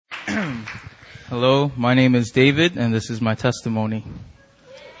Hello, my name is David, and this is my testimony.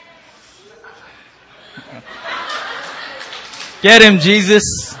 Get him,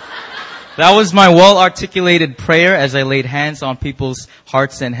 Jesus! That was my well-articulated prayer as I laid hands on people's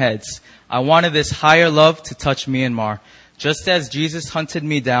hearts and heads. I wanted this higher love to touch Myanmar, just as Jesus hunted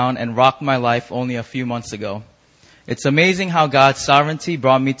me down and rocked my life only a few months ago. It's amazing how God's sovereignty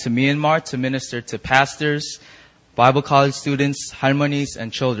brought me to Myanmar to minister to pastors, Bible college students, harmonies,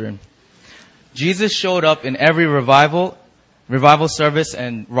 and children. Jesus showed up in every revival service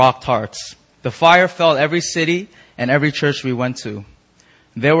and rocked hearts. The fire fell every city and every church we went to.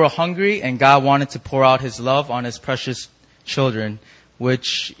 They were hungry, and God wanted to pour out His love on His precious children,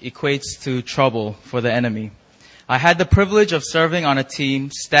 which equates to trouble for the enemy. I had the privilege of serving on a team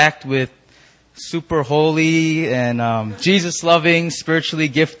stacked with super holy and Jesus-loving, spiritually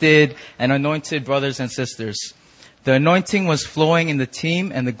gifted, and anointed brothers and sisters. The anointing was flowing in the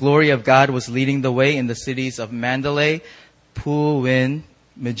team, and the glory of God was leading the way in the cities of Mandalay, Puwin,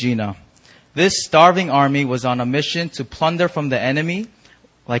 Megina. This starving army was on a mission to plunder from the enemy,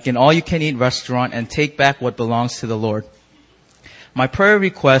 like an all-you-can-eat restaurant, and take back what belongs to the Lord. My prayer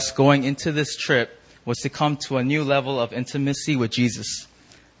request going into this trip was to come to a new level of intimacy with Jesus.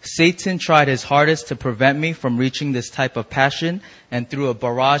 Satan tried his hardest to prevent me from reaching this type of passion and threw a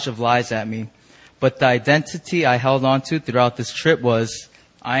barrage of lies at me. But the identity I held on to throughout this trip was,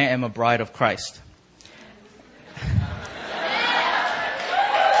 I am a bride of Christ.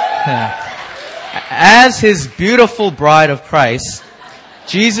 As His beautiful bride of Christ,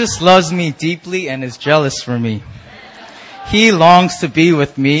 Jesus loves me deeply and is jealous for me. He longs to be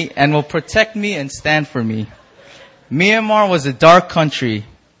with me and will protect me and stand for me. Myanmar was a dark country,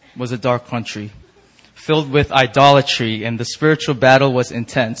 filled with idolatry, and the spiritual battle was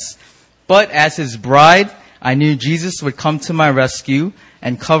intense. But as His bride, I knew Jesus would come to my rescue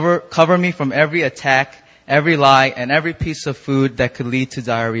and cover me from every attack, every lie, and every piece of food that could lead to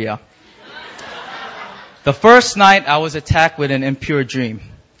diarrhea. The first night, I was attacked with an impure dream.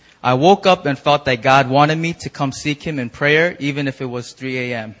 I woke up and felt that God wanted me to come seek Him in prayer, even if it was 3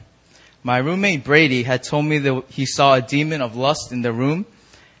 a.m. My roommate Brady had told me that he saw a demon of lust in the room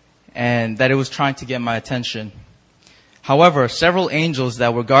and that it was trying to get my attention. However, several angels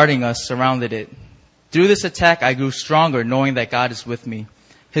that were guarding us surrounded it. Through this attack, I grew stronger, knowing that God is with me.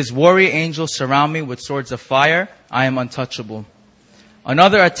 His warrior angels surround me with swords of fire. I am untouchable.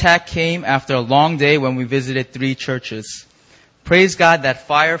 Another attack came after a long day when we visited 3 churches. Praise God that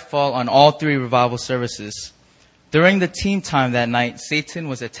fire fell on all 3 revival services. During the team time that night, Satan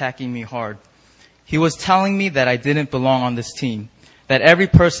was attacking me hard. He was telling me that I didn't belong on this team, that every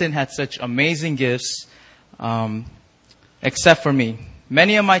person had such amazing gifts, except for me.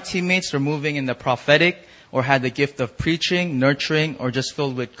 Many of my teammates were moving in the prophetic or had the gift of preaching, nurturing, or just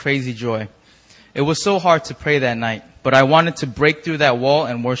filled with crazy joy. It was so hard to pray that night, but I wanted to break through that wall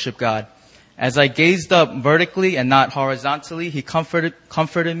and worship God. As I gazed up vertically and not horizontally, He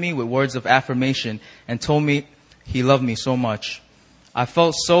comforted me with words of affirmation and told me He loved me so much. I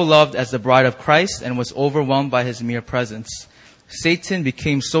felt so loved as the bride of Christ and was overwhelmed by His mere presence. Satan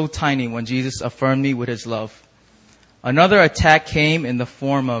became so tiny when Jesus affirmed me with His love. Another attack came in the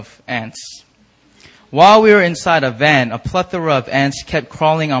form of ants. While we were inside a van, a plethora of ants kept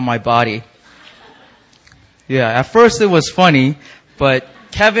crawling on my body. Yeah, at first it was funny, but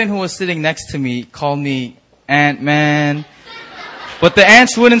Kevin, who was sitting next to me, called me Ant-Man. But the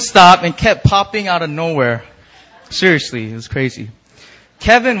ants wouldn't stop and kept popping out of nowhere. Seriously, it was crazy.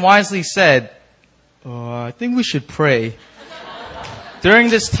 Kevin wisely said, I think we should pray. During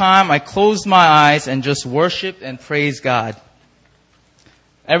this time, I closed my eyes and just worshiped and praised God.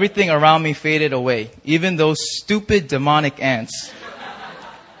 Everything around me faded away, even those stupid demonic ants.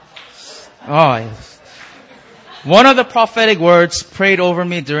 One of the prophetic words prayed over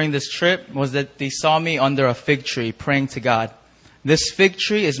me during this trip was that they saw me under a fig tree praying to God. This fig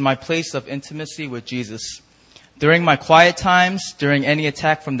tree is my place of intimacy with Jesus. During my quiet times, during any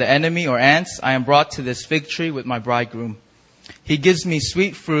attack from the enemy or ants, I am brought to this fig tree with my bridegroom. He gives me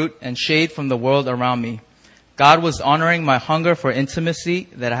sweet fruit and shade from the world around me. God was honoring my hunger for intimacy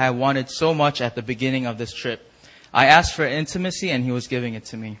that I had wanted so much at the beginning of this trip. I asked for intimacy and He was giving it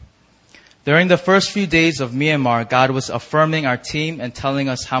to me. During the first few days of Myanmar, God was affirming our team and telling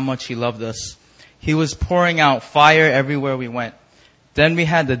us how much He loved us. He was pouring out fire everywhere we went. Then we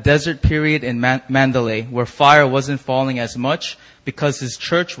had the desert period in Mandalay, where fire wasn't falling as much because His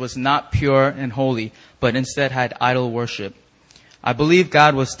church was not pure and holy, but instead had idol worship. I believe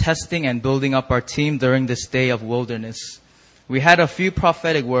God was testing and building up our team during this day of wilderness. We had a few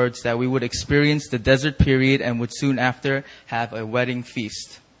prophetic words that we would experience the desert period and would soon after have a wedding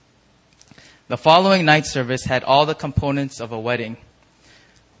feast. The following night service had all the components of a wedding.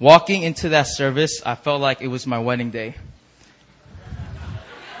 Walking into that service, I felt like it was my wedding day.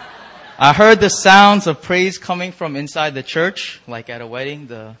 I heard the sounds of praise coming from inside the church, like at a wedding,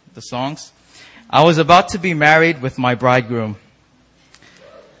 the songs. I was about to be married with my bridegroom.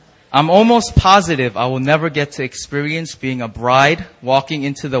 I'm almost positive I will never get to experience being a bride walking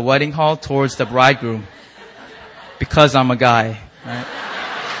into the wedding hall towards the bridegroom because I'm a guy. Right?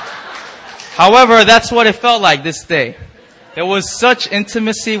 However, that's what it felt like this day. There was such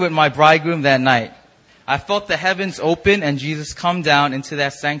intimacy with my bridegroom that night. I felt the heavens open and Jesus come down into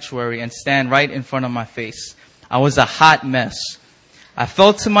that sanctuary and stand right in front of my face. I was a hot mess. I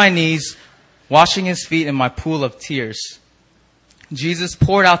fell to my knees, washing his feet in my pool of tears. Jesus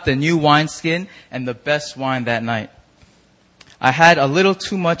poured out the new wineskin and the best wine that night. I had a little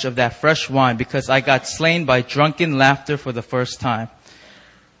too much of that fresh wine because I got slain by drunken laughter for the first time.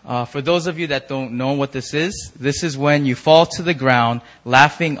 For those of you that don't know what this is when you fall to the ground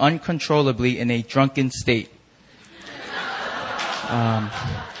laughing uncontrollably in a drunken state.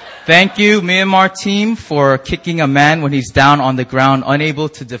 Thank you, Myanmar team, for kicking a man when he's down on the ground, unable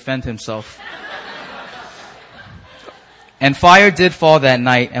to defend himself. And fire did fall that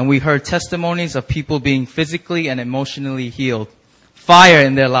night, and we heard testimonies of people being physically and emotionally healed. Fire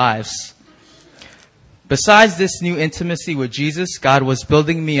in their lives. Besides this new intimacy with Jesus, God was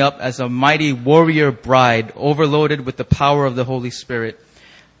building me up as a mighty warrior bride, overloaded with the power of the Holy Spirit.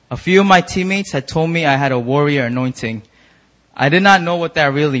 A few of my teammates had told me I had a warrior anointing. I did not know what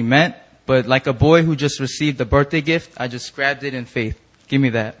that really meant, but like a boy who just received a birthday gift, I just grabbed it in faith. Give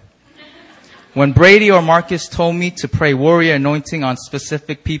me that. When Brady or Marcus told me to pray warrior anointing on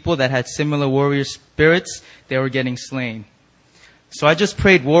specific people that had similar warrior spirits, they were getting slain. So I just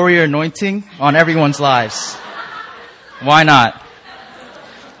prayed warrior anointing on everyone's lives. Why not?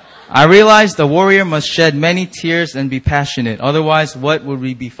 I realized the warrior must shed many tears and be passionate. Otherwise, what would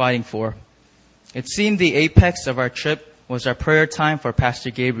we be fighting for? It seemed the apex of our trip was our prayer time for Pastor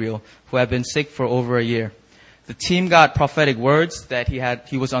Gabriel, who had been sick for over a year. The team got prophetic words that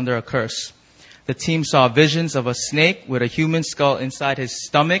he was under a curse. The team saw visions of a snake with a human skull inside his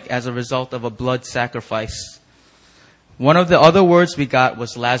stomach as a result of a blood sacrifice. One of the other words we got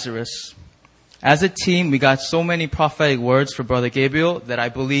was Lazarus. As a team, we got so many prophetic words for Brother Gabriel that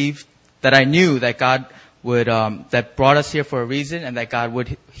I knew that God would, that brought us here for a reason and that God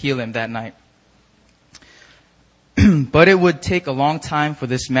would heal him that night. But it would take a long time for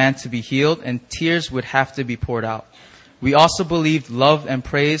this man to be healed and tears would have to be poured out. We also believed love and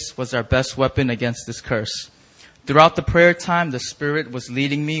praise was our best weapon against this curse. Throughout the prayer time, the Spirit was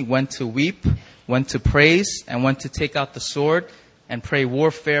leading me when to weep, when to praise, and when to take out the sword and pray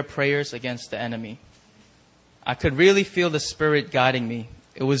warfare prayers against the enemy. I could really feel the Spirit guiding me.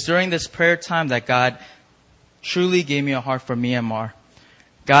 It was during this prayer time that God truly gave me a heart for Myanmar.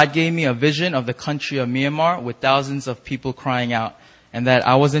 God gave me a vision of the country of Myanmar with thousands of people crying out, and that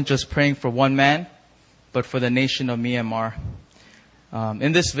I wasn't just praying for one man, but for the nation of Myanmar.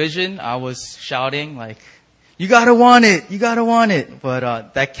 In this vision, I was shouting like, "You gotta want it! You gotta want it!"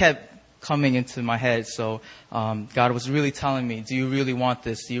 But that kept coming into my head. So God was really telling me, do you really want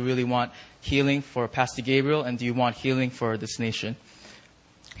this? Do you really want healing for Pastor Gabriel? And do you want healing for this nation?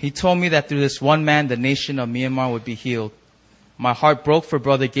 He told me that through this one man, the nation of Myanmar would be healed. My heart broke for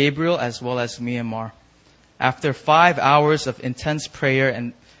Brother Gabriel as well as Myanmar. After 5 hours of intense prayer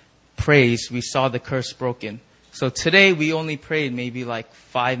and praise, we saw the curse broken. So today we only prayed maybe like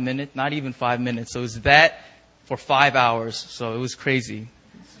 5 minutes, not even 5 minutes. So it was that for 5 hours. So it was crazy.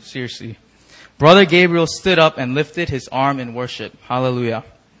 Seriously. Brother Gabriel stood up and lifted his arm in worship. Hallelujah.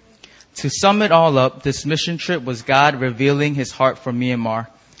 To sum it all up, this mission trip was God revealing his heart for Myanmar.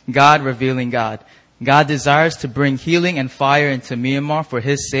 God revealing God. God desires to bring healing and fire into Myanmar for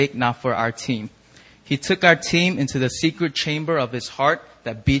his sake, not for our team. He took our team into the secret chamber of his heart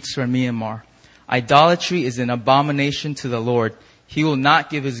that beats for Myanmar. Idolatry is an abomination to the Lord. He will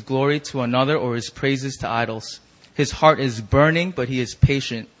not give his glory to another or his praises to idols. His heart is burning, but he is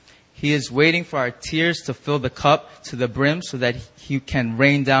patient. He is waiting for our tears to fill the cup to the brim so that he can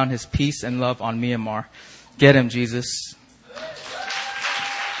rain down his peace and love on Myanmar. Get him, Jesus.